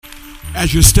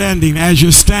As you're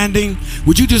standing,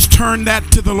 would you just turn that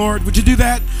to the Lord? Would you do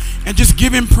that? And just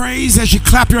give him praise as you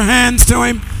clap your hands to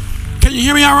him. Can you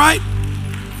hear me all right?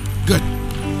 Good.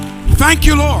 Thank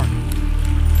you, Lord.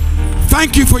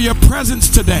 Thank you for your presence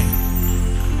today.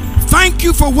 Thank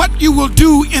you for what you will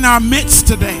do in our midst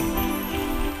today.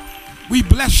 We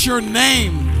bless your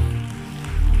name.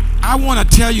 I want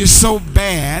to tell you so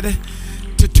bad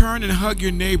to turn and hug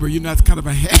your neighbor. You know, that's kind of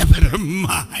a habit of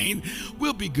mine.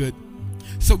 We'll be good.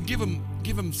 So give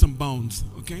him some bones,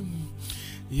 okay?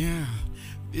 Yeah.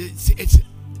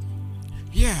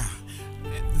 Yeah.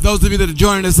 Those of you that are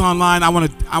joining us online, I want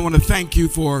to thank you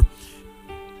for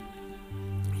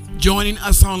joining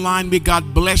us online. May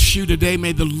God bless you today.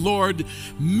 May the Lord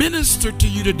minister to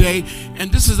you today.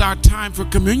 And this is our time for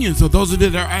communion. So those of you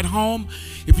that are at home,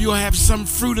 if you have some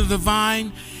fruit of the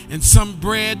vine and some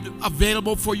bread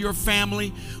available for your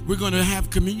family, we're going to have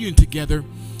communion together.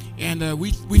 And we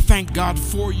thank God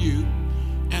for you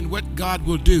and what God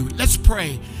will do. Let's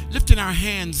pray, lifting our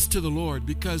hands to the Lord,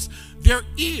 because there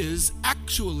is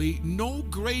actually no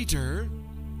greater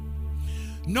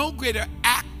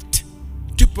act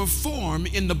to perform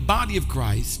in the body of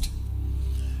Christ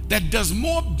that does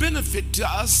more benefit to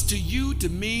us, to you, to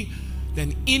me,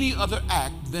 than any other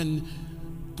act than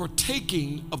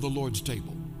partaking of the Lord's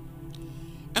table.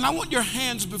 And I want your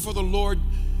hands before the Lord.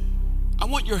 I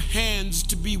want your hands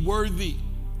to be worthy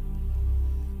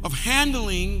of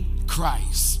handling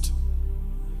Christ.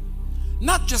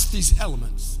 Not just these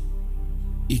elements,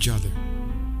 each other.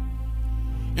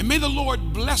 And may the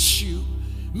Lord bless you.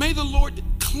 May the Lord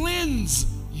cleanse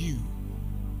you.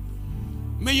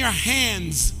 May your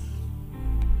hands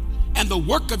and the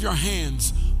work of your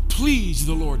hands please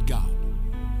the Lord God.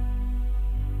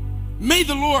 May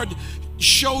the Lord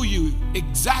show you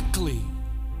exactly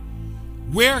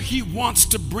where he wants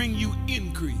to bring you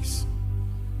increase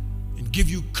and give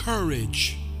you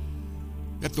courage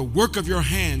that the work of your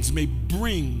hands may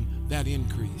bring that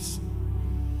increase.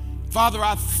 Father,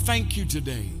 I thank you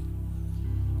today.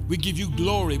 We give you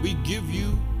glory. We give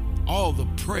you all the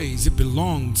praise. It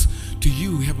belongs to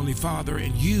you, Heavenly Father,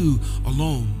 and you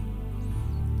alone.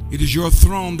 It is your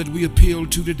throne that we appeal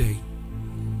to today.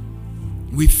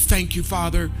 We thank you,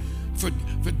 Father, for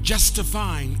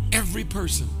justifying every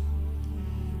person.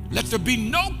 Let there be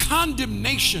no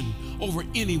condemnation over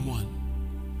anyone.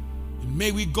 And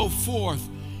may we go forth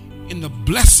in the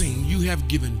blessing you have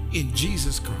given in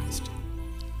Jesus Christ.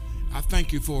 I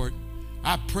thank you for it.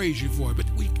 I praise you for it. But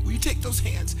will you take those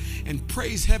hands and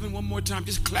praise heaven one more time?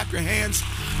 Just clap your hands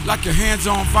like your hands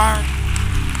are on fire.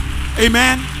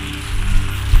 Amen.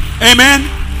 Amen.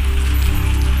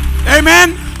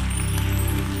 Amen.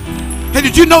 Hey,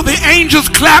 did you know the angels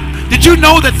clap? Did you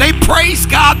know that they praise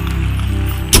God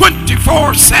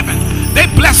 24/7? They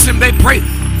bless him. They pray.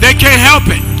 They can't help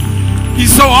it.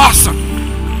 He's so awesome.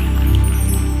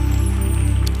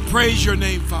 Praise your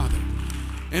name, Father.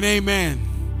 And amen.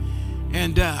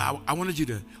 And I wanted you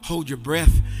to hold your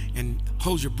breath and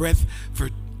hold your breath for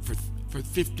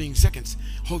 15 seconds.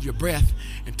 Hold your breath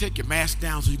and take your mask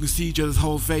down so you can see each other's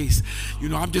whole face. You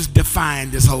know, I'm just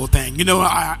defying this whole thing. You know,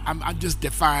 I'm just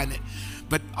defying it.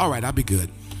 But all right, I'll be good.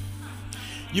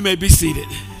 You may be seated.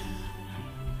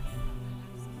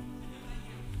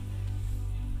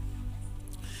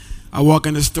 I walk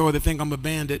in the store, they think I'm a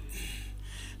bandit.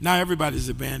 Now everybody's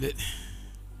a bandit.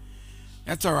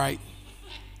 That's all right.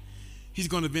 He's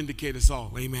going to vindicate us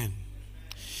all. Amen.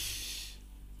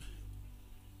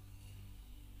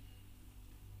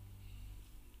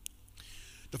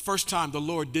 The first time the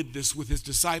Lord did this with his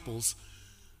disciples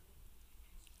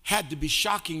had to be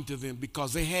shocking to them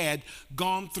because they had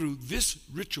gone through this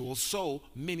ritual so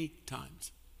many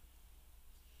times.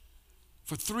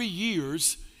 For 3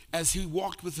 years, as he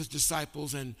walked with his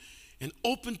disciples and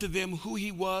opened to them who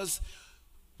he was,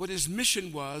 what his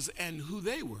mission was, and who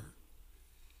they were.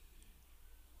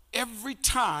 Every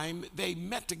time they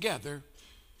met together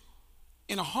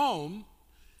in a home,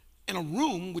 in a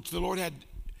room, which the Lord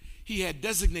he had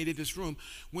designated this room,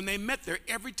 when they met there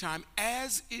every time,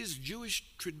 as is Jewish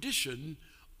tradition,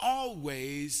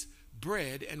 always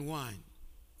bread and wine.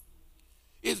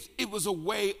 It was a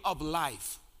way of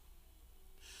life.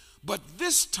 But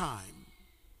this time,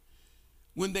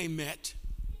 when they met,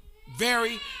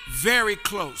 very, very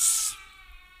close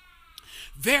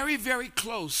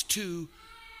to,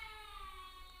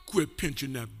 quit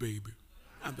pinching that baby.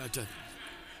 I'm not telling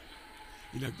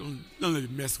you. You're not going to let me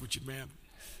mess with you, man.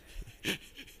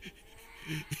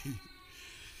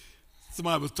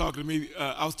 Somebody was talking to me.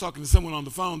 I was talking to someone on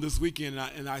the phone this weekend,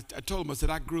 and I told him, I said,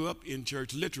 I grew up in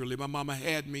church, literally. My mama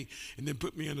had me and then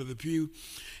put me under the pew.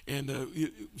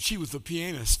 And she was the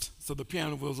pianist, so the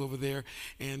piano was over there.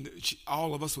 And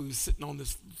all of us, we were sitting on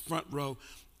this front row,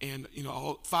 and,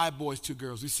 all 5 boys, 2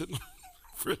 girls. We sitting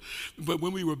on, but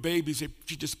when we were babies,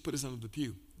 she just put us under the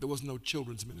pew. There was no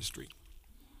children's ministry.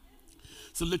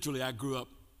 So literally, I grew up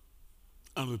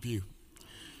under the pew.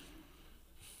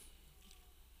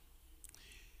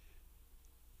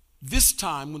 This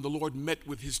time when the Lord met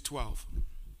with his 12,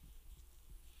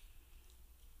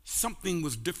 something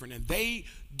was different, and they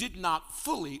did not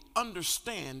fully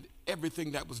understand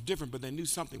everything that was different, but they knew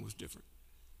something was different.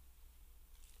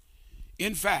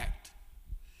 In fact,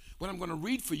 what I'm going to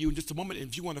read for you in just a moment, and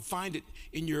if you want to find it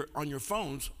on your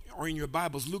phones or in your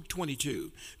Bibles, Luke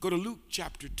 22. Go to Luke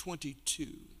chapter 22,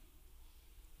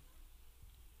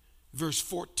 verse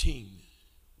 14.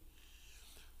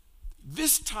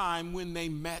 This time when they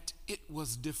met, it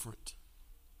was different.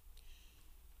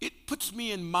 It puts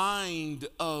me in mind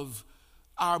of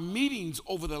our meetings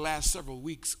over the last several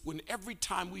weeks, when every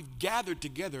time we've gathered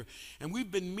together, and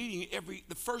we've been meeting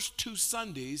the first 2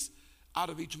 Sundays out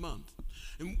of each month.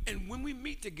 And when we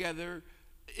meet together,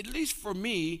 at least for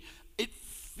me, it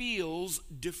feels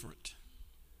different.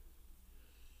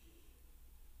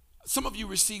 Some of you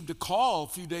received a call a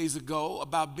few days ago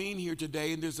about being here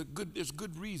today, and there's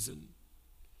good reason.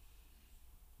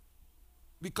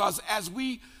 Because as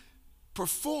we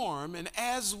perform and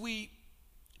as we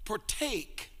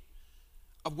partake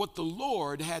of what the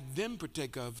Lord had them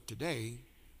partake of today,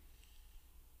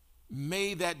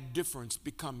 may that difference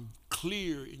become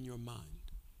clear in your mind.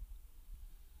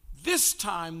 This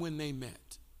time when they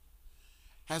met,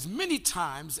 as many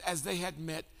times as they had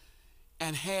met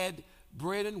and had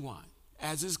bread and wine,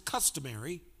 as is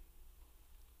customary,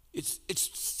 it's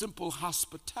simple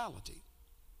hospitality.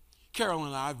 Carol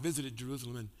and I visited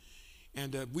Jerusalem,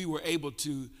 and we were able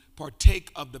to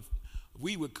partake of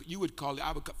you would call it,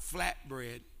 I would call it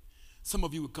flatbread. Some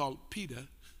of you would call it pita.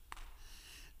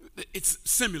 It's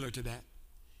similar to that.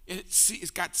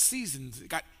 It's got seasons, it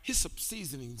got hyssop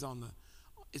seasonings on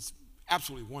it's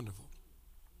absolutely wonderful.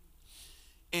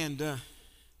 And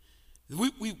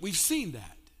we've seen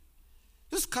that.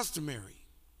 This is customary.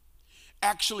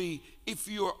 Actually, if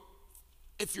you're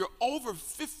over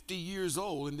 50 years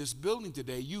old in this building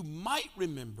today, you might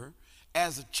remember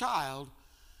as a child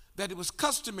that it was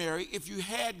customary if you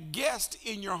had guests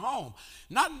in your home.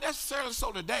 Not necessarily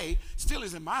so today, still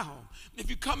is in my home. If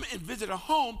you come and visit a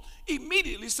home,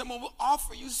 immediately someone will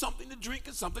offer you something to drink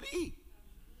and something to eat.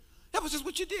 That was just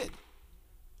what you did.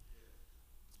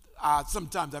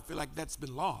 Sometimes I feel like that's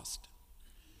been lost.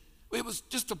 It was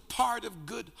just a part of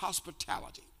good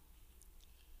hospitality.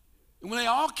 And when they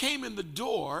all came in the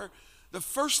door, the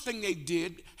first thing they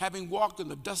did, having walked on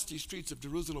the dusty streets of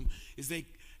Jerusalem, is they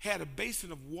had a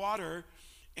basin of water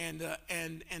and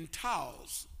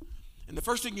towels. And the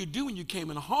first thing you do when you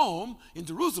came in a home in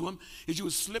Jerusalem is you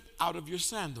would slip out of your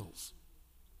sandals.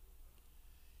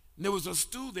 And there was a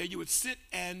stool there. You would sit,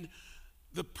 and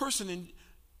the person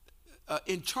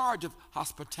in charge of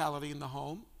hospitality in the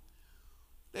home,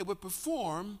 they would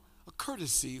perform a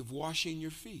courtesy of washing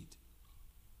your feet.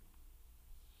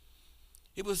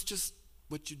 It was just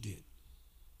what you did.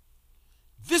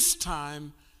 This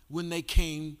time when they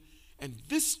came, and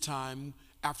this time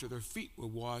after their feet were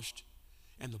washed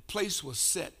and the place was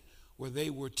set where they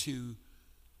were to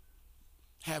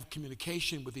have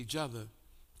communication with each other,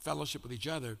 fellowship with each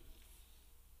other.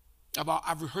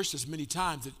 I've rehearsed this many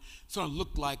times. It sort of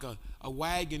looked like a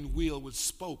wagon wheel with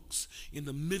spokes. In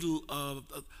the middle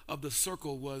of the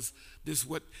circle was this,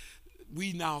 what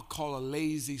we now call a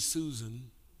lazy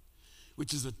Susan,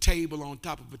 which is a table on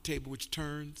top of a table which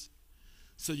turns.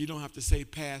 So you don't have to say,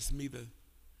 pass me the,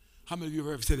 how many of you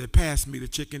have ever said that, pass me the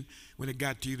chicken? When it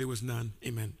got to you, there was none.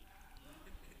 Amen.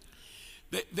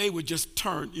 They would just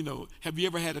turn, Have you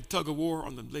ever had a tug of war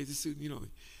on the lazy Susan?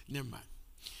 Never mind.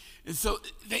 And so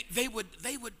they would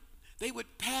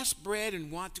pass bread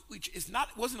and wine to each. It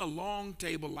wasn't a long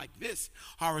table like this,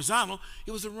 horizontal.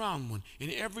 It was a round one,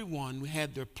 and everyone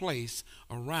had their place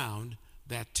around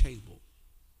that table.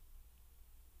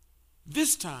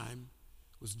 This time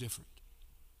was different.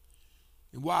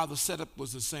 And while the setup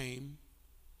was the same,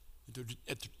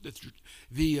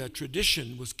 the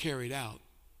tradition was carried out.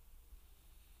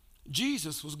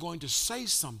 Jesus was going to say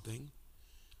something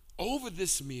over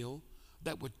this meal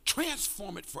that would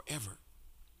transform it forever,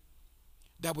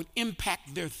 that would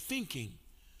impact their thinking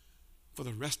for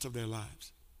the rest of their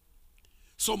lives.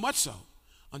 So much so,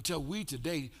 until we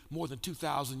today, more than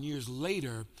 2,000 years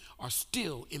later, are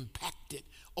still impacted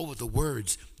over the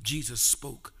words Jesus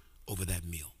spoke over that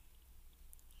meal.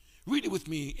 Read it with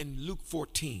me in Luke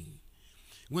 14.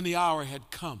 When the hour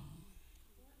had come.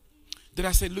 Did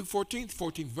I say Luke 14?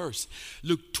 14th verse.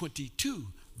 Luke 22,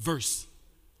 verse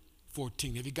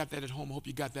 14. Have you got that at home? I hope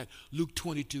you got that. Luke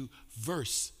 22,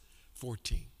 verse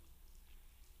 14.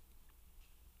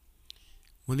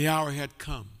 When the hour had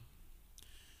come.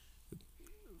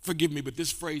 Forgive me, but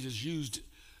this phrase is used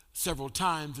several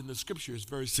times in the scripture. It's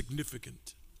very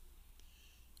significant.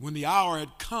 When the hour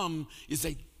had come is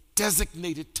a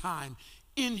designated time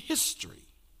in history.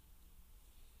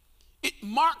 It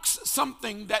marks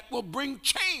something that will bring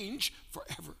change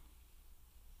forever.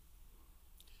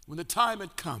 When the time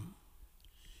had come,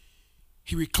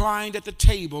 he reclined at the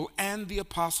table and the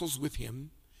apostles with him,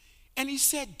 and he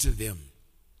said to them,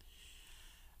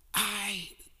 I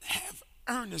have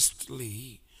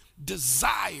earnestly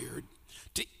desired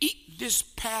to eat this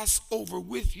Passover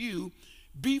with you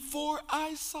before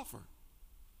I suffer.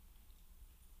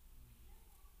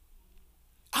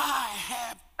 I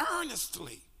have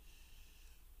earnestly.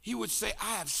 He would say,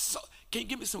 I have so, can you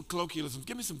give me some colloquialism?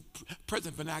 Give me some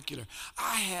present vernacular.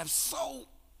 I have so,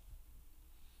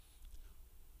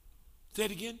 say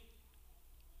it again.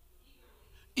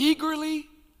 Eagerly.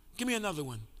 Give me another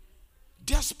one.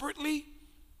 Desperately.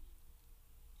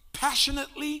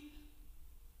 Passionately.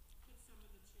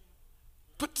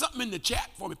 Put something in the chat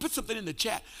for me. Put something in the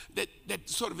chat that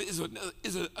sort of is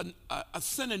a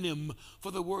synonym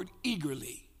for the word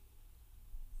eagerly.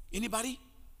 Anybody?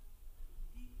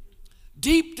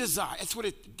 Deep desire. That's what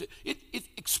it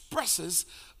expresses,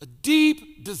 a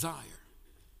deep desire.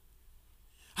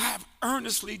 I have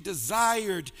earnestly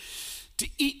desired to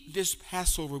eat this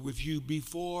Passover with you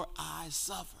before I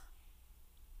suffer.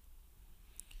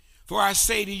 For I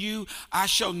say to you, I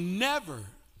shall never,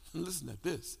 listen to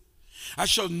this, I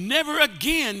shall never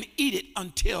again eat it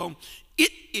until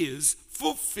it is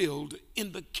fulfilled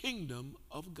in the kingdom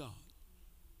of God.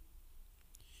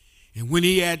 And when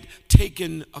he had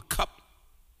taken a cup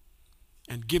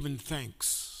and given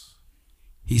thanks,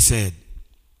 he said,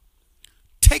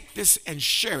 take this and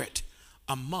share it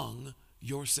among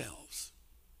yourselves.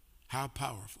 How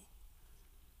powerful.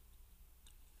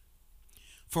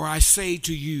 For I say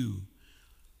to you,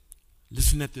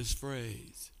 listen at this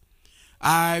phrase,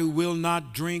 I will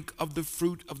not drink of the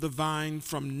fruit of the vine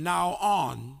from now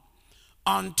on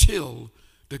until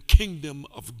the kingdom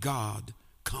of God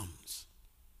comes.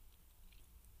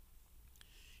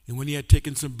 And when he had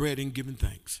taken some bread and given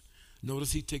thanks,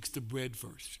 notice he takes the bread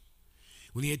first.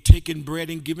 When he had taken bread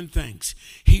and given thanks,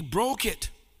 he broke it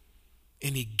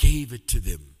and he gave it to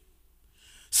them,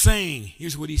 saying,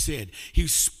 here's what he said. He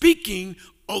was speaking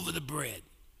over the bread.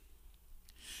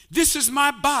 This is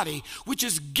my body, which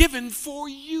is given for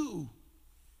you.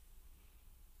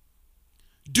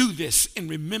 Do this in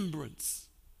remembrance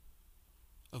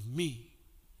of me.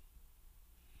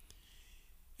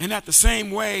 And the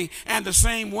same way,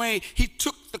 he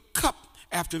took the cup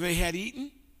after they had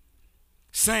eaten,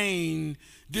 saying,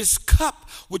 this cup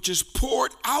which is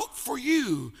poured out for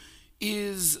you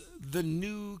is the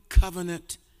new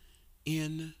covenant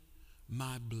in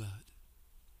my blood.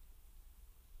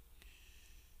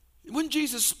 When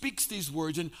Jesus speaks these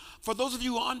words, and for those of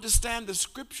you who understand the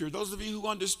scripture, those of you who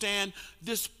understand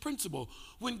this principle,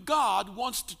 when God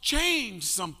wants to change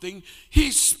something,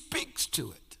 he speaks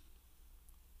to it.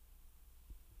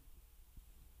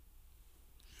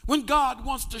 When God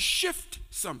wants to shift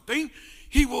something,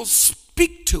 he will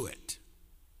speak to it.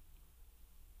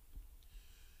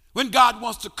 When God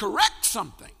wants to correct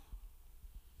something,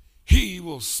 he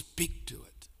will speak to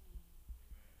it.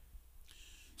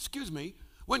 Excuse me.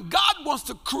 When God wants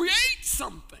to create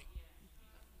something,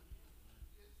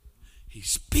 he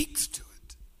speaks to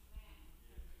it.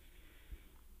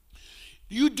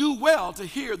 You do well to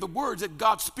hear the words that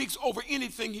God speaks over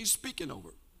anything he's speaking over.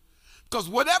 Because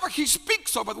whatever he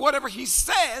speaks over, whatever he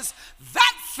says,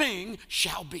 that thing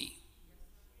shall be.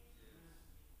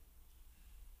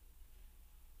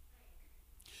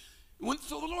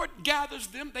 So the Lord gathers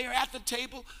them. They are at the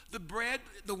table. The bread,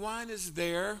 the wine is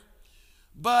there.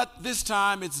 But this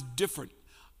time it's different.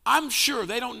 I'm sure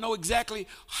they don't know exactly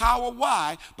how or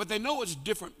why, but they know it's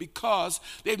different because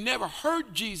they've never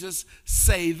heard Jesus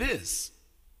say this.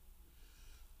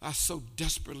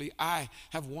 I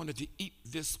have wanted to eat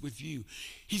this with you.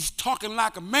 He's talking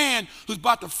like a man who's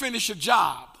about to finish a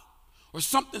job or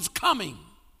something's coming.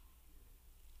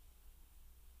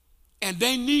 And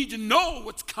they need to know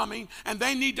what's coming, and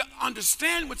they need to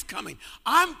understand what's coming.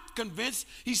 I'm convinced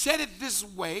he said it this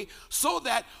way so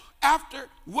that after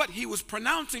what he was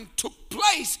pronouncing took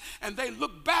place and they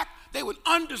look back, they would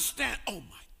understand, oh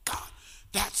my God,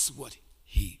 that's what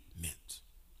he meant.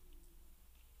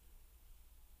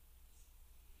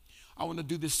 I want to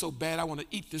do this so bad. I want to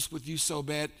eat this with you so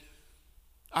bad.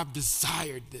 I've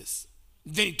desired this.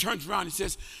 Then he turns around and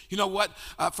says, you know what?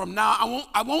 From now,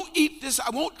 I won't eat this. I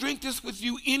won't drink this with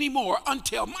you anymore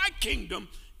until my kingdom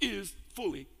is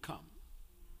fully come.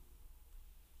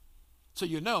 So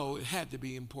you know it had to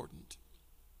be important.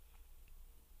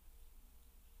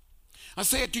 I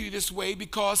say it to you this way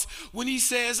because when he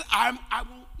says, I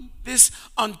won't eat this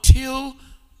until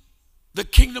the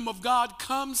kingdom of God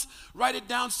comes, write it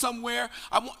down somewhere.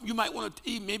 You might want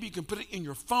to, maybe you can put it in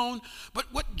your phone. But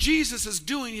what Jesus is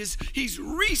doing is he's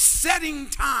resetting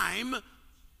time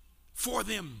for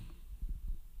them.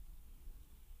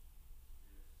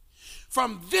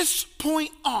 From this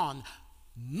point on,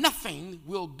 nothing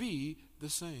will be the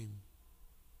same.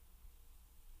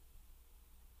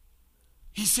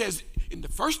 He says, in the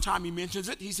first time he mentions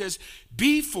it, he says,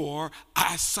 before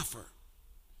I suffer.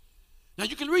 Now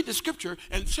you can read the scripture,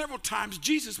 and several times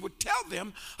Jesus would tell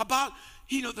them about,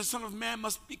 the Son of Man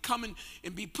must be coming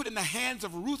and be put in the hands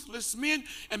of ruthless men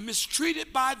and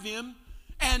mistreated by them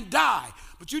and die.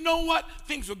 But you know what?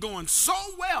 Things were going so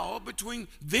well between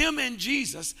them and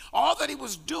Jesus, all that he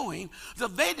was doing,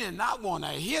 that they did not want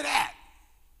to hear that.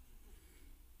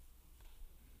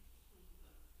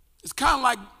 It's kind of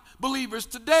like believers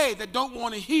today that don't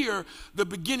want to hear the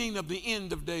beginning of the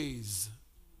end of days.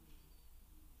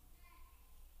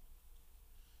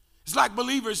 It's like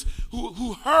believers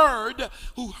who heard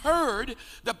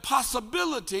the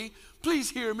possibility,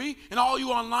 please hear me, and all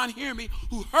you online hear me,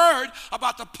 who heard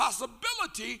about the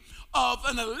possibility of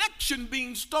an election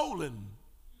being stolen.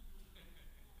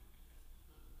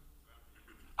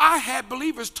 I had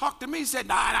believers talk to me and said,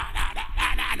 nah,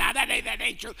 that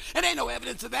ain't true. And ain't no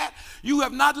evidence of that. You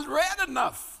have not read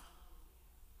enough.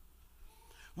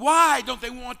 Why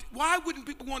wouldn't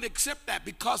people want to accept that?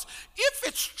 Because if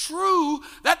it's true,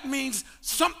 that means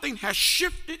something has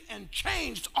shifted and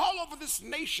changed all over this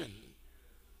nation.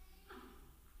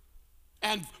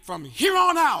 And from here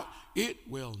on out, it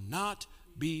will not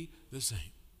be the same.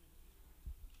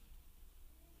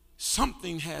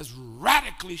 Something has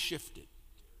radically shifted.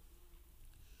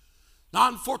 Now,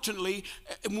 unfortunately,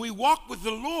 when we walk with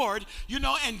the Lord,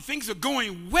 and things are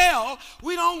going well,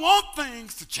 we don't want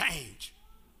things to change.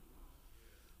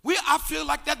 I feel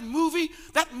like that movie,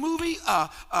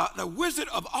 The Wizard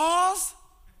of Oz.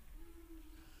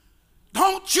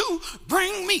 Don't you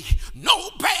bring me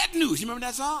no bad news. You remember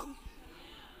that song?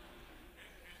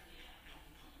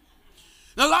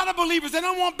 Now, a lot of believers, they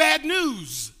don't want bad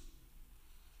news.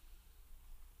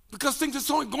 Because things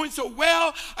are going so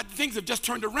well, things have just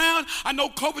turned around. I know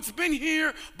COVID's been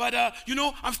here, but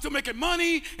I'm still making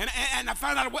money, and I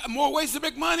found out more ways to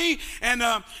make money, and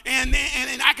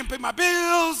I can pay my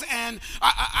bills, and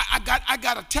I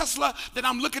got a Tesla that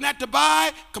I'm looking at to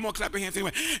buy. Come on, clap your hands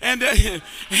anyway. And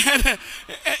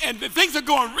things are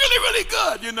going really, really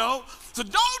good, So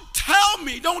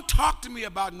don't talk to me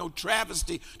about no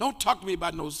travesty. Don't talk to me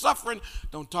about no suffering.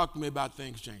 Don't talk to me about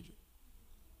things changing.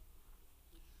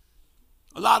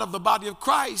 A lot of the body of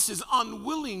Christ is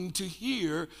unwilling to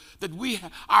hear that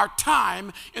our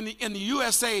time in the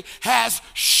USA has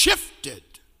shifted.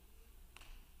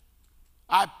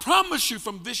 I promise you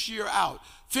from this year out,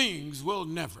 things will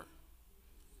never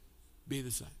be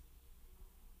the same.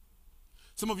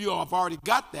 Some of you have already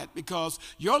got that because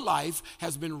your life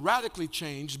has been radically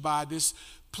changed by this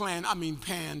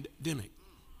pandemic.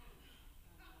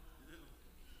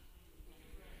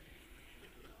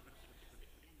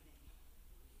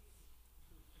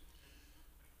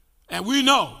 And we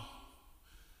know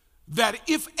that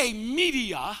if a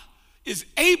media is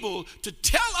able to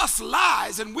tell us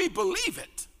lies and we believe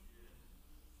it,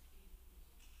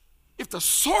 if the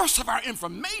source of our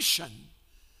information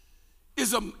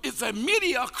is a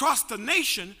media across the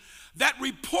nation that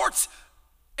reports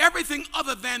everything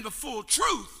other than the full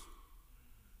truth,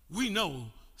 we know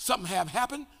something have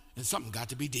happened and something got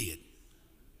to be did.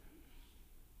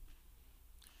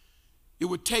 It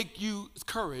would take you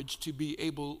courage to be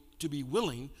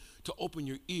willing to open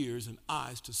your ears and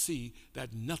eyes to see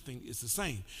that nothing is the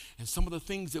same. And some of the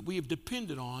things that we have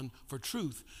depended on for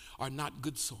truth are not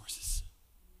good sources.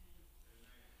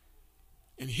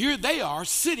 And here they are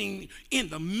sitting in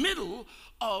the middle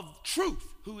of truth,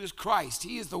 who is Christ.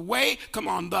 He is the way,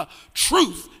 the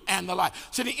truth and the life.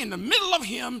 Sitting in the middle of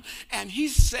him, and he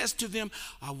says to them,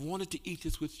 I wanted to eat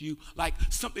this with you like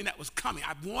something that was coming.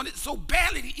 I wanted so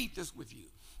badly to eat this with you,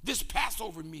 this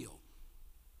Passover meal,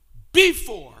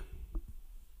 before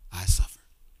I suffer.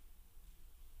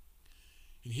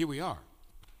 And here we are.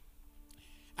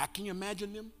 Can you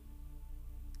imagine them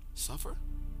suffer?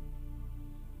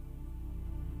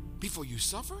 Before you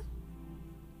suffer?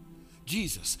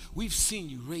 Jesus, we've seen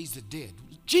you raise the dead.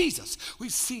 Jesus,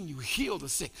 we've seen you heal the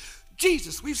sick.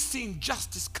 Jesus, we've seen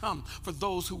justice come for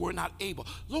those who were not able.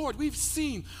 Lord, we've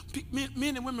seen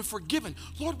men and women forgiven.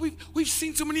 Lord, we've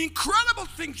seen so many incredible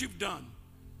things you've done.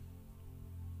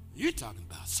 You're talking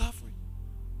about suffering.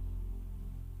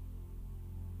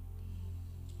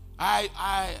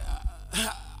 I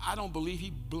don't believe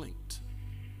he blinked.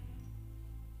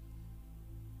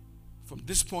 From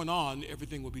this point on,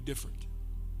 everything will be different.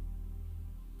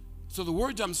 So the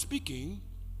words I'm speaking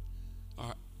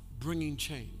are bringing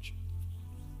change.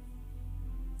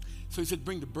 So he said,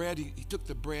 bring the bread. He took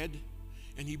the bread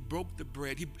and he broke the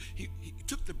bread. He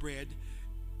took the bread.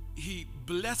 He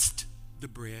blessed the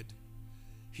bread.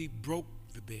 He broke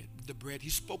the bread. He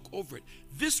spoke over it.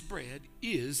 This bread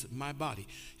is my body.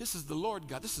 This is the Lord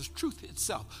God. This is truth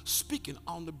itself speaking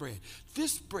on the bread.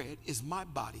 This bread is my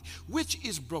body, which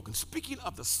is broken. Speaking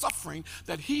of the suffering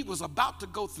that he was about to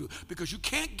go through, because you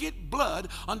can't get blood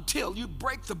until you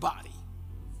break the body.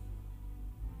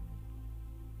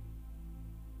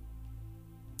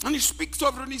 And he speaks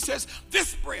over it and he says,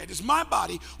 this bread is my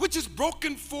body, which is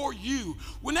broken for you.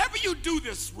 Whenever you do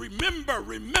this, remember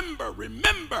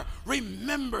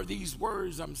these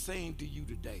words I'm saying to you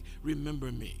today.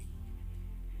 Remember me.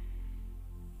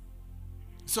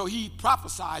 So he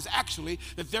prophesies actually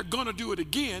that they're going to do it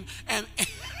again, and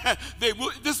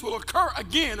this will occur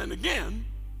again and again.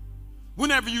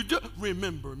 Whenever you do,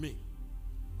 remember me.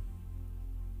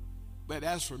 But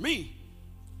as for me,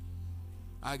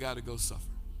 I got to go suffer.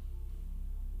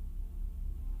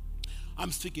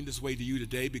 I'm speaking this way to you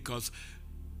today because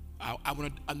I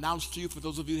want to announce to you, for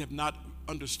those of you who have not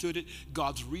understood it,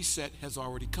 God's reset has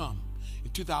already come. In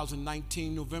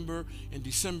 2019, November and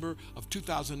December of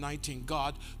 2019,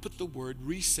 God put the word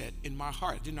reset in my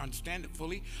heart. I didn't understand it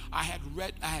fully. I had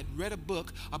read a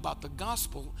book about the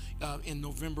gospel in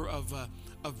November of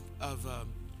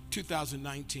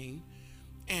 2019.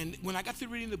 And when I got through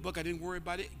reading the book, I didn't worry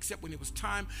about it, except when it was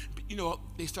time. You know,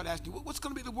 they started asking, what's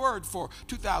going to be the word for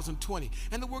 2020?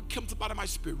 And the word comes up out of my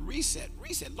spirit, reset.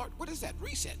 Lord, what is that,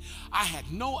 reset? I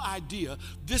had no idea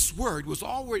this word was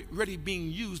already being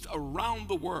used around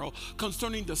the world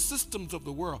concerning the systems of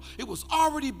the world. It was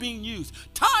already being used.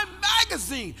 Time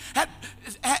magazine had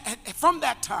from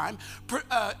that time,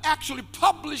 actually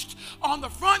published on the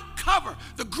front cover,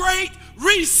 the Great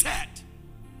Reset.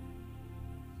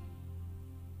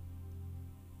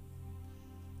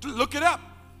 Look it up.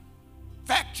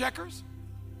 Fact checkers.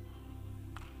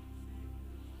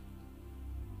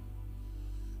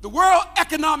 The World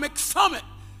Economic Summit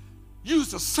used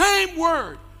the same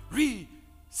word,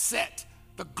 reset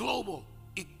the global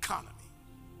economy.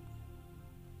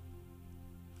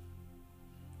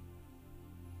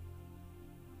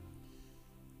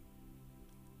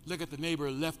 Look at the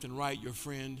neighbor left and right, your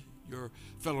friend, your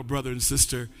fellow brother and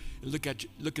sister, and look at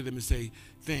them and say,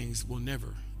 things will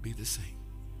never be the same.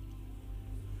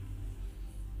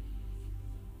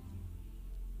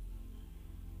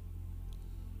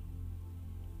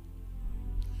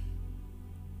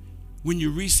 When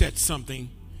you reset something,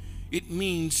 it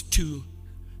means to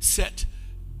set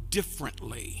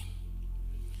differently.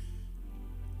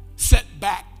 Set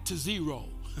back to zero.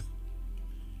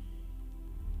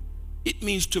 It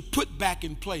means to put back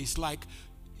in place, like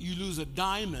you lose a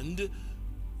diamond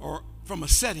or from a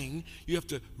setting, you have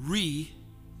to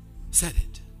reset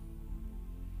it.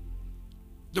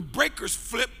 The breakers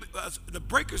the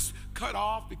breakers cut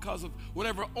off because of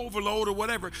whatever overload or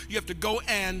whatever. You have to go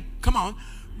and,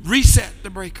 reset the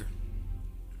breaker.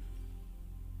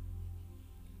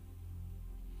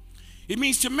 It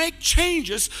means to make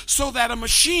changes so that a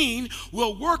machine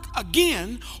will work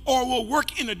again, or will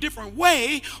work in a different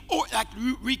way, or like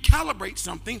recalibrate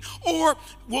something, or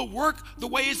will work the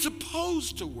way it's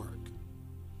supposed to work.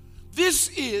 This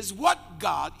is what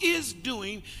God is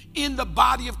doing in the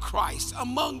body of Christ,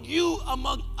 among you,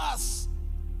 among us.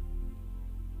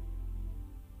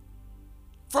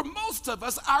 For most of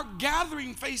us, our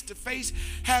gathering face to face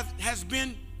has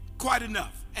been quite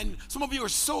enough. And some of you are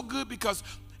so good because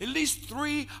at least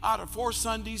 3 out of 4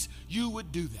 Sundays you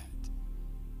would do that.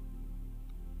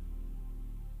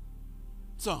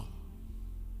 So,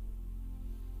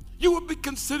 you would be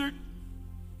considered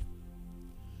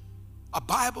a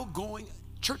Bible-going,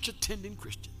 church-attending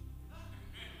Christian.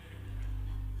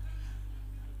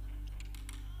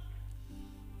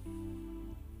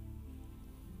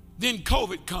 Then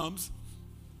COVID comes,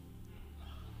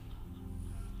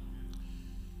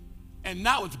 and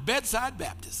now it's bedside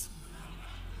Baptist.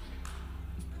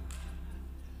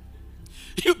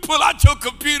 You pull out your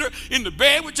computer in the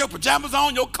bed with your pajamas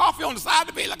on, your coffee on the side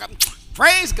of the bed, like,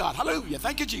 praise God, hallelujah,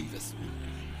 thank you, Jesus.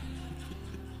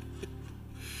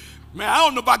 Man, I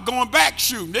don't know about going back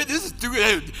shooting. This is through,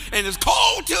 and it's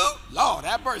cold too. Lord,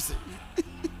 have mercy.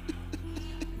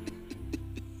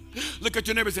 Look at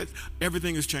your neighbor and say,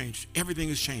 everything has changed. Everything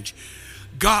has changed.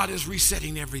 God is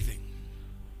resetting everything,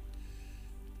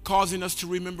 causing us to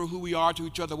remember who we are to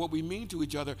each other, what we mean to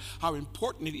each other, how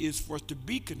important it is for us to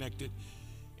be connected,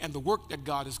 and the work that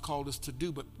God has called us to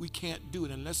do. But we can't do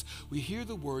it unless we hear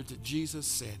the words that Jesus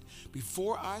said,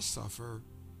 before I suffer,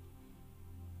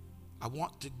 I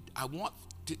want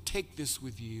to take this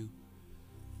with you,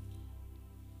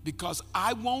 because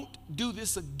I won't do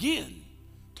this again.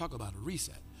 Talk about a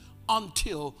reset.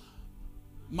 Until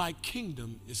my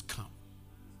kingdom is come.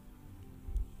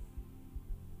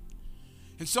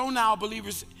 And so now,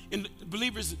 believers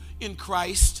in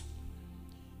Christ,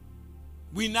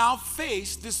 we now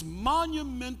face this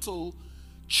monumental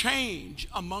change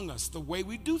among us, the way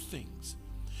we do things.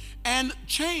 And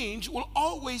change will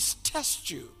always test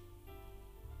you.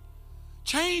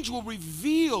 Change will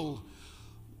reveal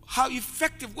how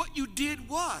effective what you did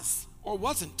was or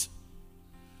wasn't.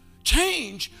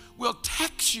 Change will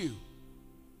tax you.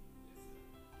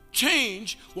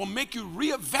 Change will make you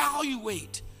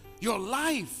reevaluate your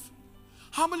life.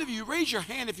 How many of you, raise your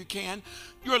hand if you can,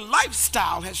 your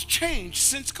lifestyle has changed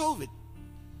since COVID?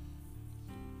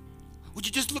 Would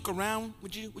you just look around?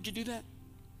 Would you do that?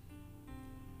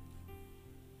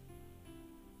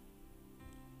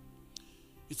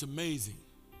 It's amazing.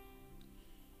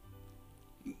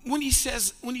 When he said,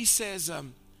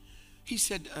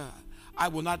 I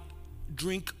will not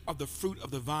drink of the fruit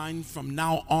of the vine from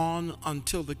now on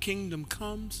until the kingdom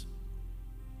comes.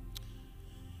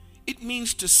 It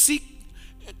means to seek.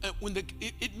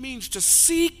 It means to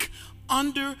seek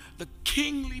under the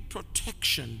kingly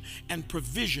protection and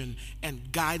provision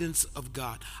and guidance of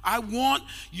God. I want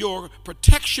your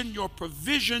protection, your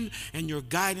provision, and your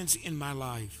guidance in my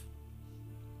life.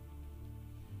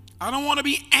 I don't want to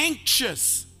be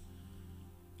anxious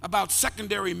about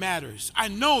secondary matters. I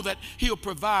know that he'll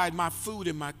provide my food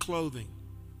and my clothing.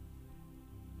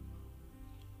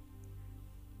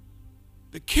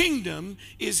 The kingdom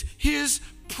is his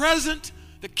present,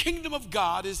 the kingdom of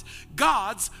God is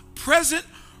God's present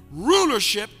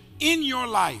rulership in your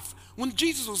life. When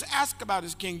Jesus was asked about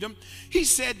his kingdom, he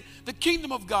said, the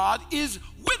kingdom of God is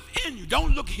within you.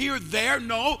 Don't look here, there,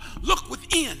 no, look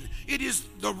within. It is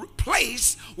the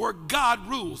place where God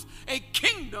rules. A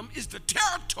kingdom is the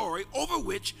territory over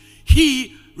which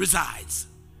he resides.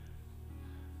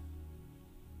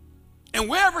 And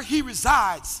wherever he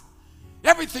resides,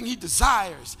 everything he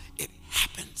desires, it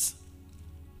happens.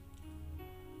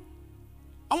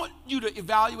 I want you to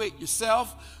evaluate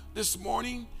yourself this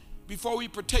morning before we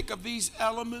partake of these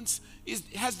elements.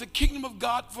 Has the kingdom of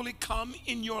God fully come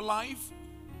in your life?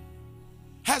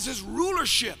 Has his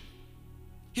rulership,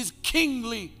 his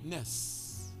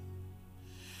kingliness?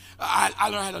 I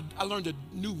learned a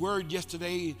new word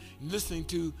yesterday listening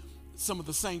to some of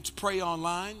the saints pray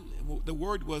online. The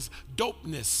word was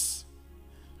dopeness.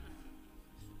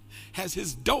 Has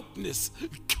his dopeness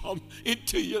come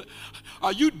into you?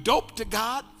 Are you dope to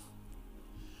God?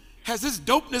 Has his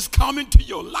dopeness come into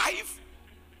your life?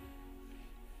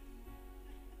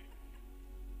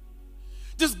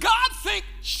 Does God think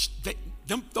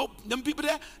them people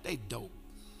there, they dope?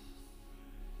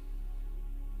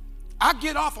 I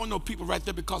get off on those people right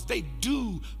there because they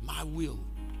do my will.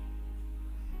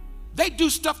 They do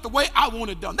stuff the way I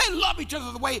want it done. They love each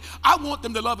other the way I want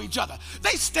them to love each other.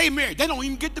 They stay married. They don't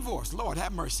even get divorced. Lord,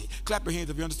 have mercy. Clap your hands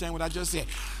if you understand what I just said.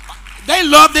 They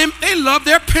love them. They love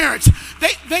their parents.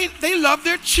 They love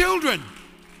their children.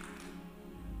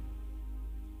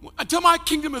 Until my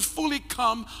kingdom is fully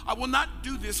come, I will not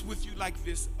do this with you like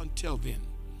this until then.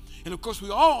 And of course,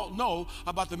 we all know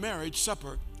about the marriage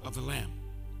supper of the Lamb.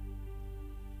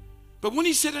 But when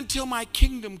he said, until my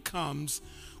kingdom comes,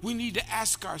 we need to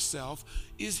ask ourselves,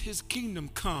 is his kingdom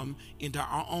come into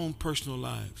our own personal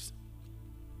lives?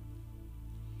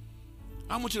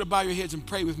 I want you to bow your heads and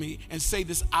pray with me and say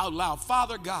this out loud.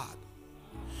 Father God,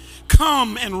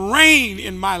 come and reign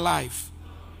in my life.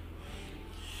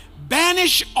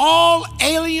 Banish all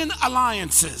alien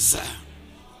alliances.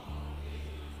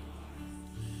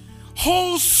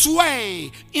 Hold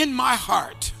sway in my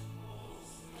heart.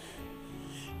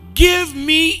 Give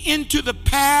me into the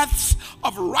paths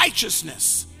of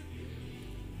righteousness.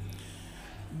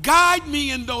 Guide me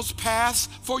in those paths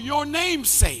for your name's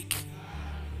sake.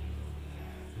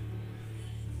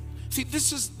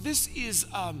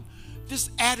 this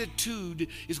attitude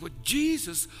is what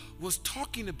Jesus was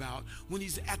talking about when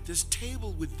he's at this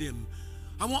table with them.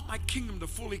 I want my kingdom to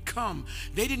fully come.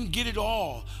 They didn't get it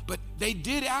all, but they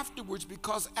did afterwards,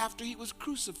 because after he was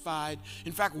crucified,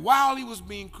 in fact, while he was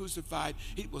being crucified,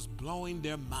 it was blowing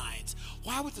their minds.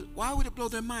 Why would it blow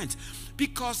their minds?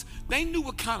 Because they knew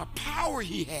what kind of power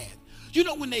he had. You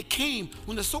know, when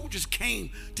the soldiers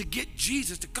came to get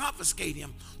Jesus, to confiscate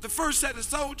him, the first set of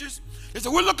soldiers, they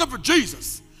said, we're looking for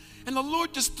Jesus. And the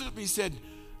Lord just stood up and he said,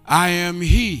 I am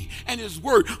he. And his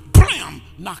word, blam,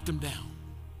 knocked him down.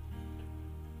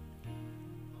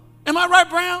 Am I right,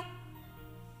 Brown?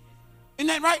 Isn't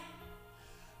that right?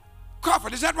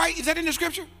 Crawford, is that right? Is that in the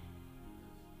scripture?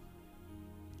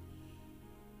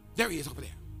 There he is over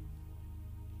there.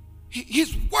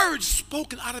 His words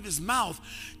spoken out of his mouth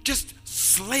just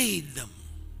slayed them.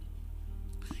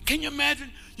 Can you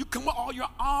imagine? You come with all your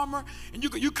armor, and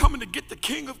you coming to get the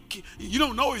King of Kings. You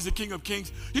don't know he's the King of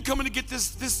Kings. You're coming to get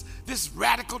this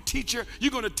radical teacher.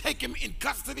 You're going to take him in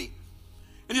custody.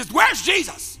 And he says, where's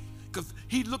Jesus? Because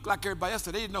he looked like everybody else,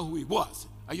 so they didn't know who he was.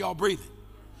 Are y'all breathing?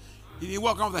 He didn't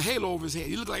walk around with a halo over his head.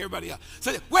 He looked like everybody else.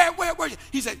 So where?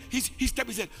 He said, he stepped,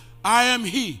 he said, I am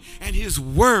he. And his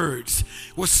words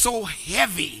were so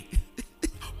heavy.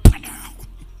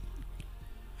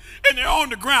 And they're on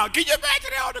the ground. Can you imagine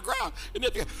they're on the ground? And they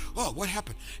go, oh, what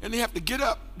happened? And they have to get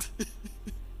up.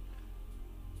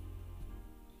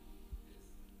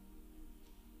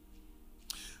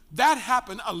 That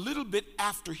happened a little bit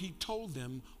after he told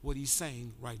them what he's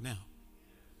saying right now.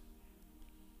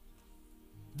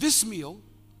 This meal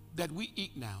that we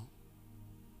eat now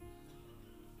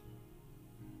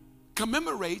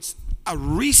commemorates a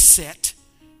reset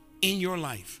in your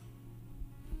life.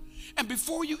 And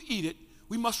before you eat it,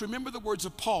 we must remember the words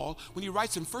of Paul when he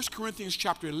writes in 1 Corinthians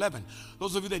chapter 11.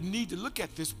 Those of you that need to look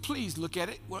at this, please look at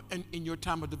it in your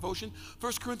time of devotion.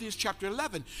 1 Corinthians chapter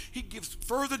 11, he gives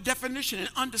further definition and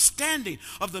understanding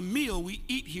of the meal we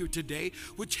eat here today,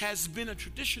 which has been a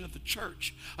tradition of the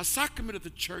church, a sacrament of the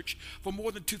church for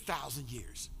more than 2,000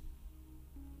 years.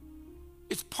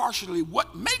 It's partially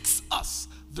what makes us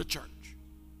the church.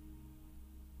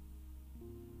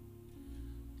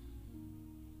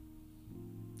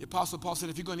 The Apostle Paul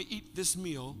said, if you're going to eat this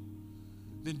meal,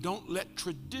 then don't let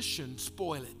tradition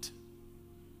spoil it.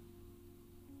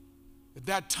 At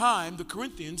that time, the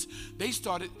Corinthians, they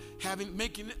started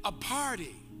making it a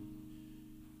party.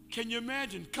 Can you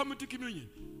imagine coming to communion?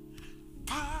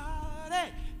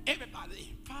 Party!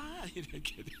 Everybody, party!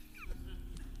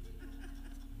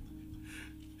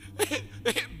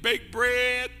 Baked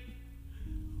bread,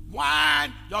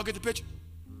 wine. Y'all get the picture?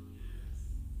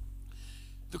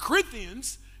 The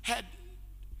Corinthians had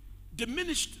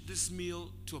diminished this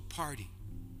meal to a party.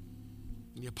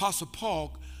 And the Apostle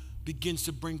Paul begins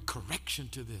to bring correction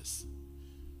to this.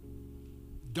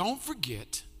 Don't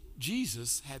forget,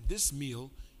 Jesus had this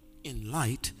meal in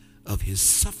light of his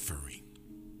suffering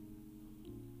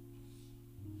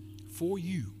for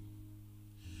you.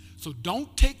 So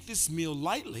don't take this meal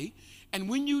lightly. And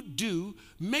when you do,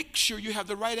 make sure you have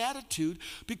the right attitude,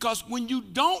 because when you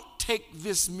don't take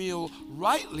this meal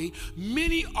rightly,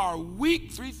 many are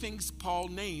weak. 3 things Paul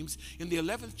names in the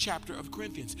 11th chapter of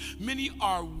Corinthians. Many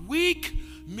are weak,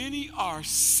 many are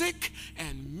sick,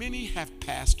 and many have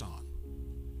passed on.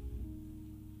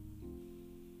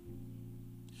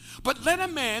 But let a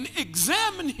man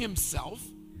examine himself,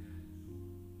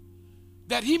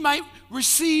 that he might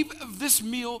receive this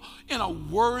meal in a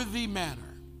worthy manner.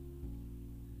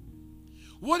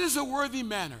 What is a worthy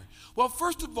manner? Well,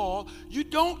 first of all, you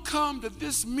don't come to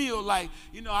this meal like,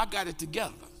 I got it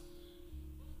together.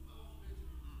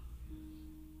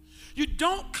 You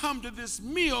don't come to this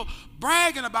meal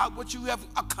bragging about what you have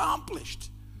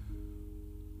accomplished.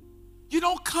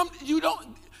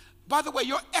 By the way,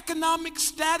 your economic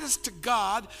status to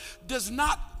God does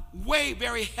not weigh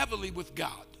very heavily with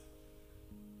God.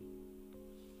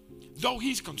 Though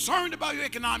he's concerned about your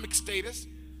economic status,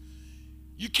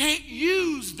 you can't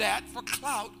use that for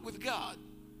clout with God.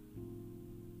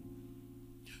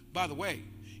 By the way,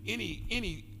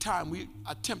 any time we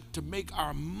attempt to make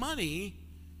our money,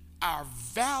 our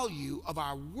value of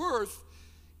our worth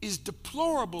is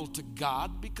deplorable to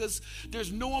God, because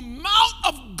there's no amount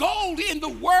of gold in the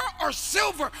world, or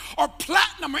silver or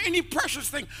platinum or any precious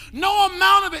thing. No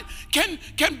amount of it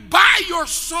can buy your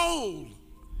soul.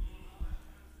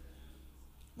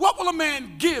 What will a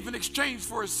man give in exchange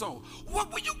for his soul?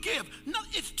 What will you give? No,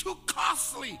 it's too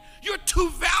costly. You're too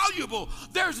valuable.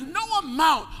 There's no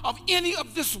amount of any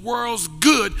of this world's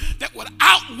good that would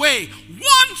outweigh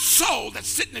one soul that's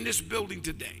sitting in this building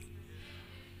today.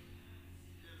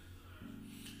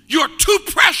 You're too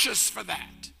precious for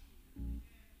that.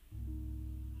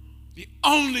 The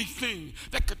only thing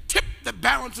that could tip the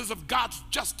balances of God's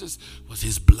justice was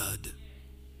his blood.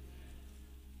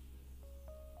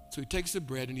 So he takes the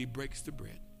bread and he breaks the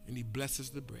bread and he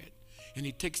blesses the bread. And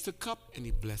he takes the cup and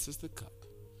he blesses the cup.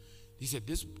 He said,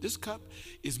 this cup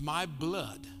is my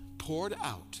blood poured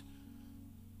out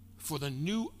for the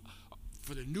new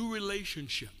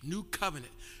relationship, new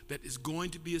covenant that is going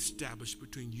to be established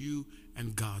between you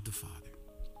and God the Father.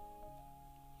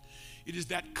 It is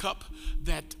that cup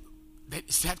that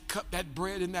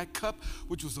bread in that cup,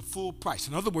 which was the full price.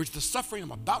 In other words, the suffering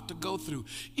I'm about to go through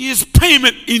is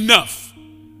payment enough.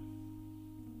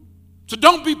 So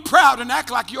don't be proud and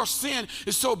act like your sin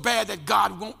is so bad that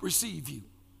God won't receive you.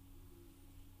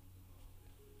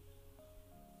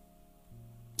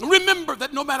 Remember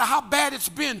that no matter how bad it's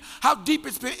been, how deep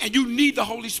it's been, and you need the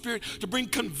Holy Spirit to bring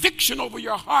conviction over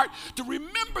your heart, to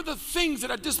remember the things that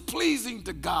are displeasing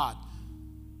to God,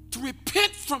 to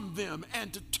repent from them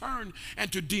and to turn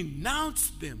and to denounce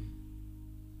them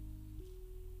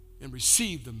and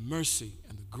receive the mercy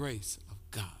and the grace of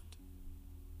God.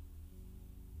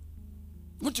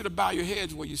 I want you to bow your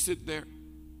heads while you sit there.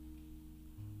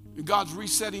 And God's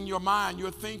resetting your mind,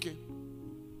 your thinking.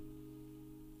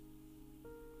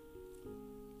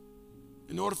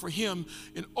 In order for him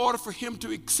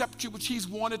to accept you, which he's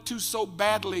wanted to so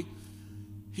badly,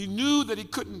 he knew that he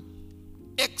couldn't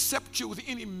accept you with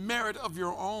any merit of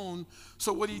your own.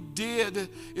 So what he did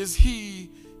is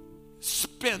he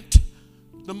spent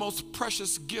the most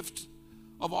precious gift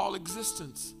of all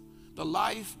existence, the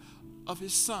life of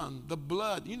his son, the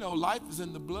blood. You know, life is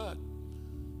in the blood,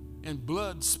 and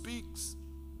blood speaks.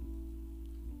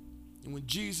 And when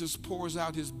Jesus pours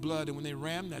out his blood, and when they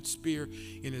ram that spear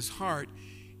in his heart,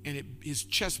 and his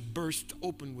chest burst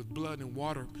open with blood and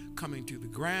water coming to the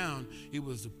ground, it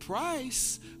was the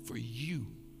price for you.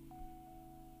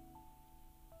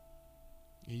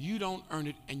 And you don't earn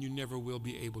it, and you never will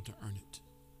be able to earn it.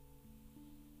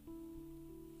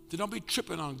 So don't be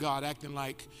tripping on God, acting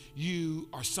like you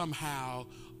are somehow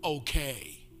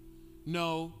okay.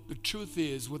 No, the truth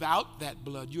is, without that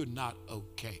blood, you're not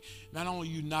okay. Not only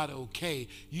are you not okay,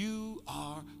 you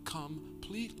are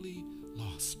completely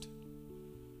lost.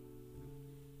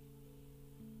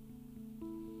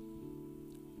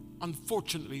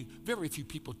 Unfortunately, very few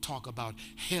people talk about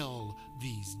hell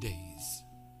these days.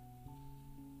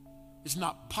 It's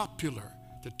not popular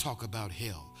to talk about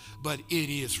hell, but it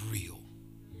is real.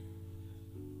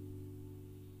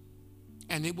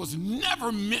 And it was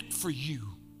never meant for you.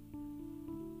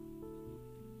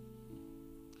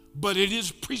 But it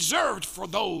is preserved for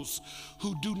those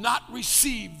who do not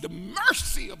receive the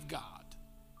mercy of God.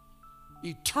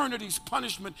 Eternity's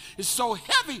punishment is so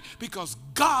heavy because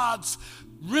God's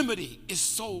remedy is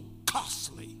so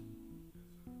costly.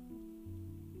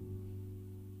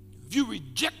 If you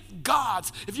reject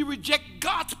God's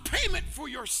payment for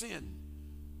your sin,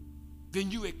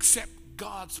 then you accept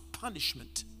God's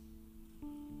punishment.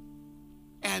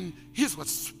 And here's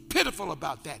what's pitiful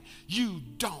about that. You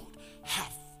don't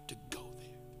have to go there.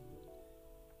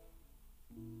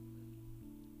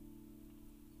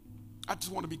 I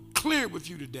just want to be clear with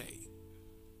you today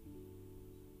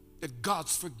that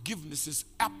God's forgiveness is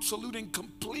absolute and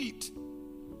complete,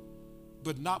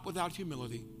 but not without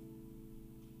humility,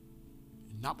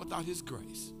 and not without his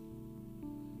grace,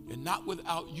 and not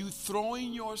without you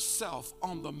throwing yourself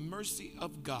on the mercy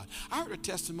of God. I heard a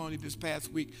testimony this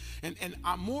past week, and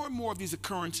more and more of these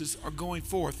occurrences are going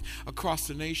forth across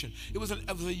the nation. It was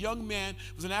a young man,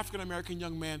 it was an African-American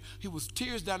young man. He was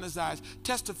tears down his eyes,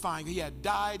 testifying he had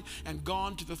died and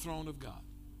gone to the throne of God.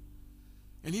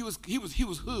 And he was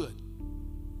hood.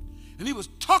 And he was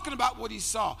talking about what he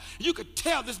saw. You could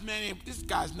tell this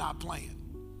guy's not playing.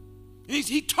 And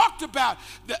he talked about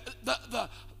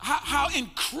how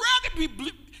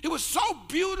incredibly, it was so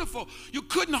beautiful you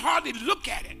couldn't hardly look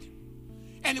at it.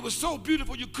 And it was so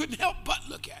beautiful you couldn't help but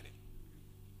look at it.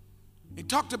 He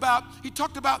talked about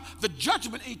the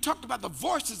judgment, and he talked about the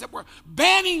voices that were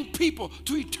banning people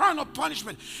to eternal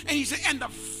punishment. And he said, and the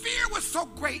fear was so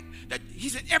great that he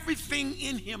said everything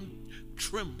in him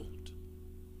trembled.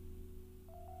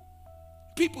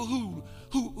 People who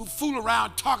fool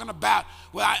around talking about,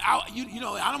 well, I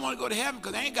don't want to go to heaven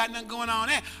because I ain't got nothing going on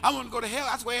there. I want to go to hell.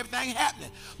 That's where everything's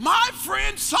happening. My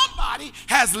friend, somebody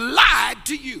has lied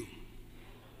to you.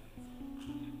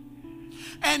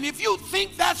 And if you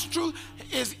think that's true,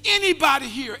 is anybody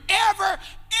here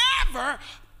ever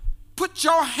put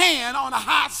your hand on a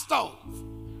hot stove?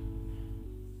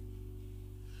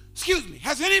 Excuse me,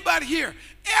 has anybody here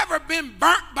ever been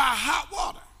burnt by hot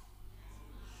water?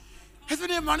 Has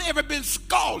anyone ever been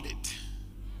scalded?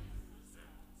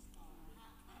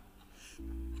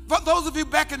 For those of you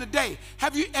back in the day,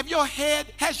 has your head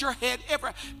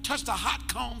ever touched a hot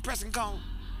comb, pressing comb?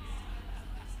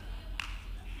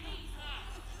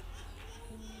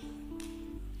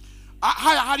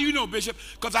 How do you know, Bishop?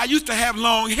 Because I used to have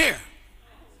long hair.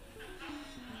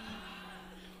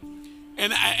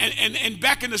 And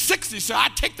back in the 60s, so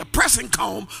I'd take the pressing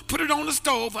comb, put it on the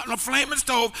stove, on a flaming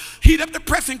stove, heat up the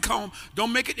pressing comb.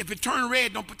 Don't make it, if it turns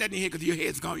red, don't put that in your hair because your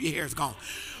hair is gone.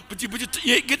 But you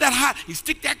get that hot, you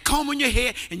stick that comb in your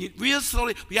hair, and you real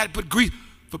slowly, you got to put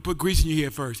grease in your hair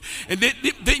first. And then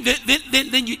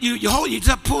you hold it, you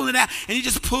just pull it out, and you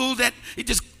just pull that, it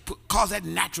just cause that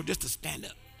natural just to stand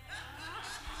up.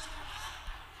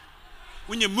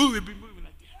 When you move it, be moving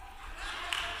like that.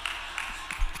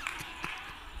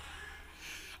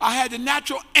 I had the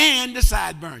natural and the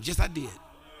sideburns. Yes, I did.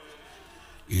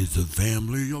 It's a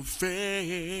family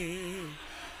affair.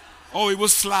 Oh, it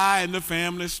was Sly and the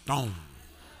Family Stone.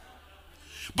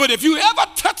 But if you ever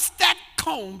touch that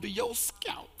comb to your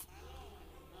scalp,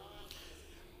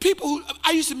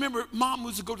 I used to remember Mom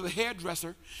used to go to the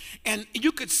hairdresser, and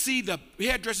you could see the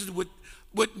hairdressers with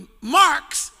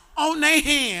marks on their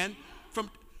hand from,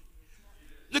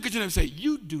 look at you and say,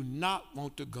 you do not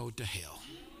want to go to hell.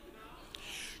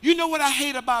 You know what I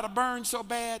hate about a burn so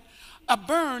bad? A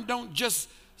burn don't just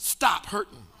stop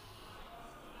hurting.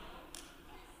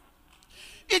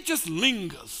 It just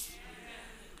lingers.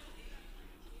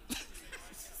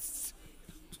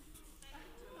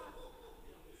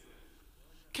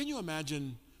 Can you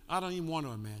imagine? I don't even want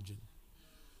to imagine.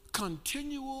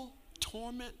 Continual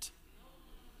torment.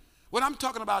 What I'm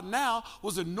talking about now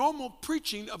was a normal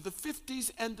preaching of the 50s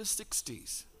and the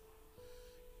 60s.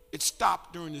 It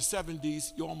stopped during the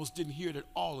 70s. You almost didn't hear it at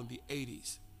all in the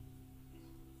 80s.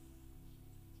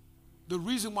 The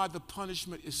reason why the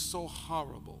punishment is so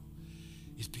horrible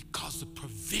is because the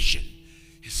provision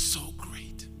is so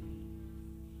great.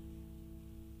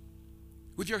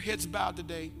 With your heads bowed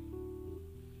today,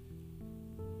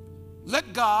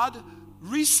 let God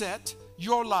reset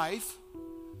your life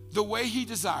the way He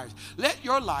desires. Let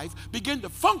your life begin to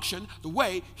function the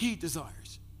way He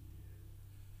desires.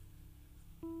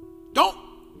 Don't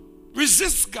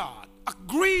resist God.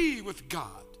 Agree with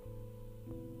God.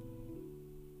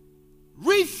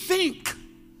 Rethink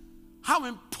how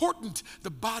important the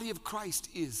body of Christ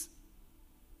is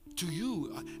to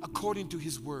you according to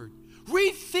His word.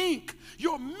 Rethink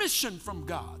your mission from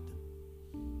God.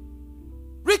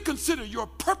 Reconsider your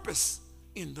purpose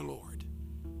in the Lord.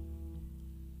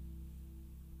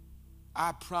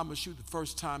 I promise you, the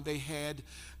first time they had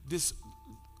this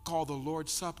called the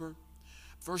Lord's Supper,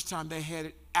 first time they had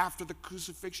it after the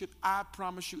crucifixion, I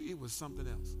promise you it was something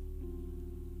else.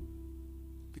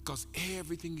 Because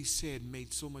everything He said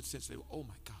made so much sense. They were, oh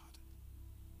my God.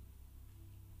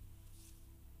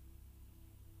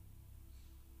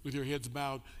 With your heads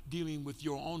bowed, dealing with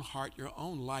your own heart, your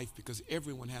own life, because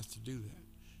everyone has to do that.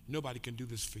 Nobody can do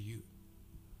this for you.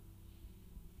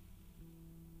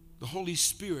 The Holy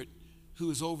Spirit, who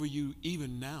is over you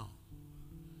even now,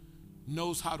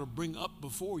 knows how to bring up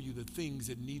before you the things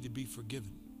that need to be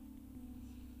forgiven,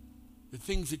 the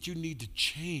things that you need to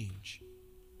change,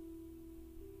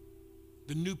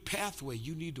 the new pathway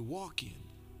you need to walk in.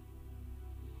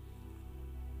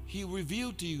 He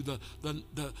revealed to you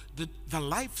the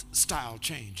lifestyle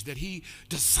change that He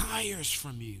desires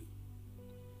from you.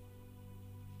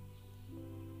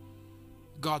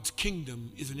 God's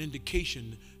kingdom is an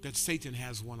indication that Satan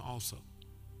has one also.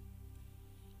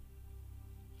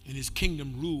 And His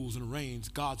kingdom rules and reigns.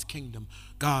 God's kingdom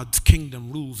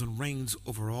rules and reigns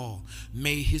over all.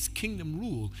 May His kingdom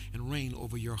rule and reign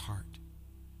over your heart.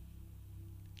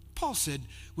 Paul said,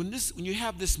 when you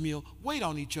have this meal, wait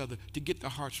on each other to get the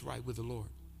hearts right with the Lord.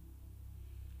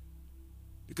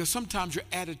 Because sometimes your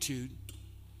attitude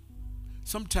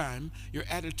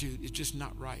is just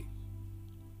not right.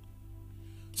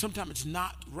 Sometimes it's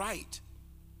not right.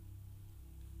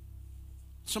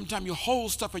 Sometimes you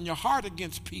hold stuff in your heart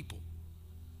against people.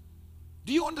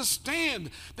 Do you understand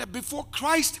that before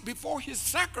Christ, before His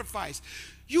sacrifice,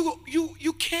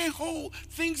 you can't hold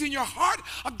things in your heart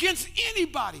against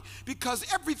anybody, because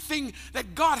everything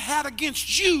that God had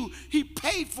against you, He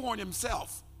paid for in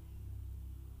Himself.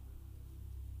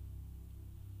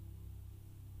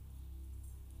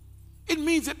 It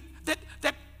means that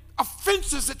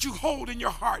offenses that you hold in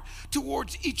your heart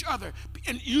towards each other,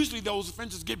 and usually those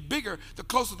offenses get bigger the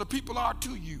closer the people are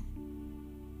to you.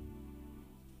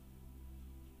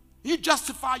 You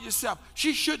justify yourself.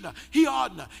 She shouldn't have. He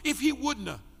oughtn't have. If he wouldn't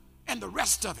have. And the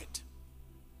rest of it.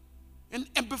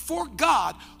 And before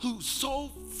God, who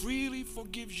so freely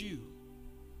forgives you.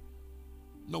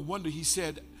 No wonder he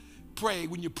said, pray,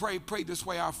 when you pray, pray this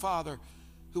way, our Father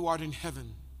who art in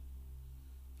heaven.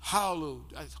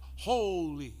 Hallowed,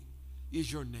 holy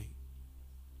is your name.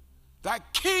 Thy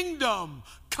kingdom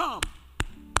come,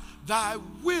 thy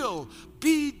will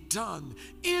be done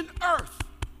in earth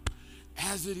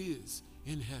as it is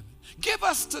in heaven. Give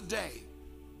us today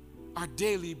our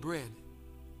daily bread.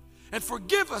 And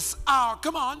forgive us our,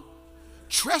 come on,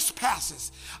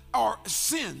 trespasses or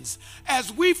sins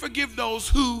as we forgive those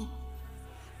who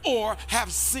or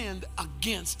have sinned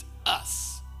against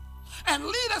us. And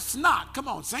lead us not, come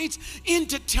on, saints,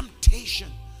 into temptation,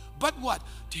 but what?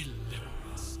 Deliver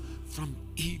us from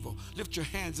evil. Lift your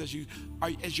hands as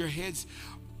your heads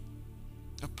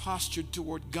are postured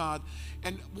toward God.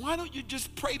 And why don't you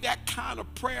just pray that kind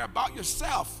of prayer about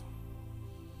yourself?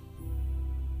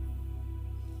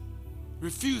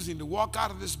 Refusing to walk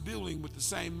out of this building with the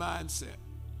same mindset.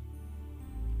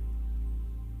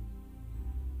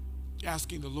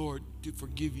 Asking the Lord to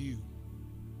forgive you.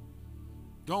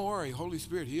 Don't worry, Holy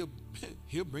Spirit,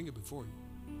 He'll bring it before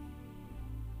you.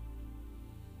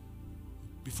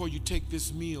 Before you take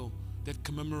this meal that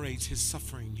commemorates His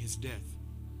suffering, His death,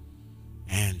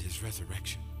 and His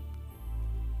resurrection.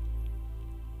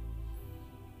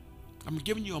 I'm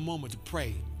giving you a moment to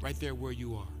pray right there where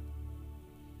you are.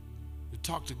 To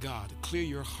talk to God, to clear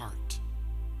your heart,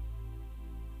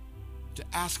 to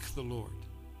ask the Lord.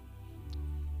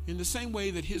 In the same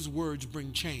way that His words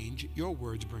bring change, your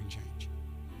words bring change.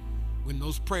 When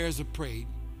those prayers are prayed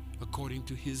according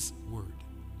to His word.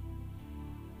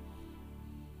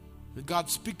 That God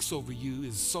speaks over you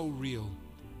is so real.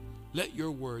 Let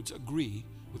your words agree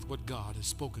with what God has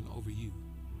spoken over you.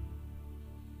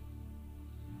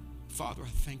 Father, I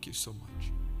thank you so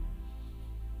much.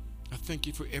 I thank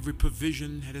you for every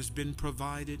provision that has been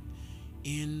provided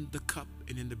in the cup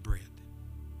and in the bread.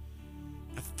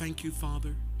 I thank you,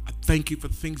 Father. I thank you for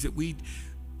things that we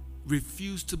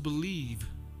refuse to believe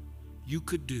you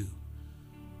could do.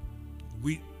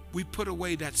 We put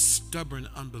away that stubborn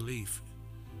unbelief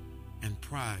and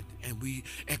pride, and we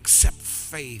accept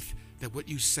faith that what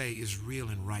you say is real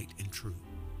and right and true.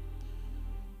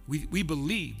 We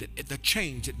believe that the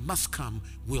change that must come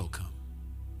will come.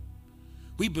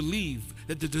 We believe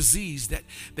that the disease that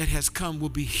has come will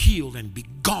be healed and be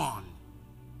gone.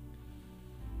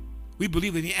 We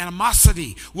believe that the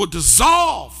animosity will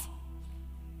dissolve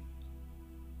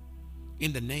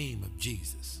in the name of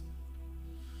Jesus.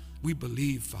 We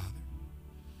believe, Father,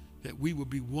 that we will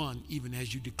be one even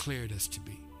as you declared us to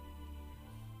be.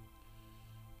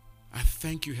 I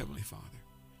thank you, Heavenly Father.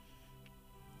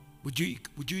 Would you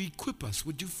equip us?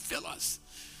 Would you fill us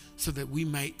so that we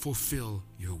might fulfill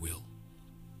your will?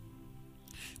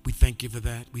 We thank you for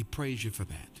that. We praise you for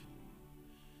that.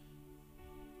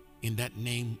 In that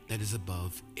name that is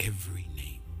above every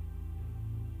name.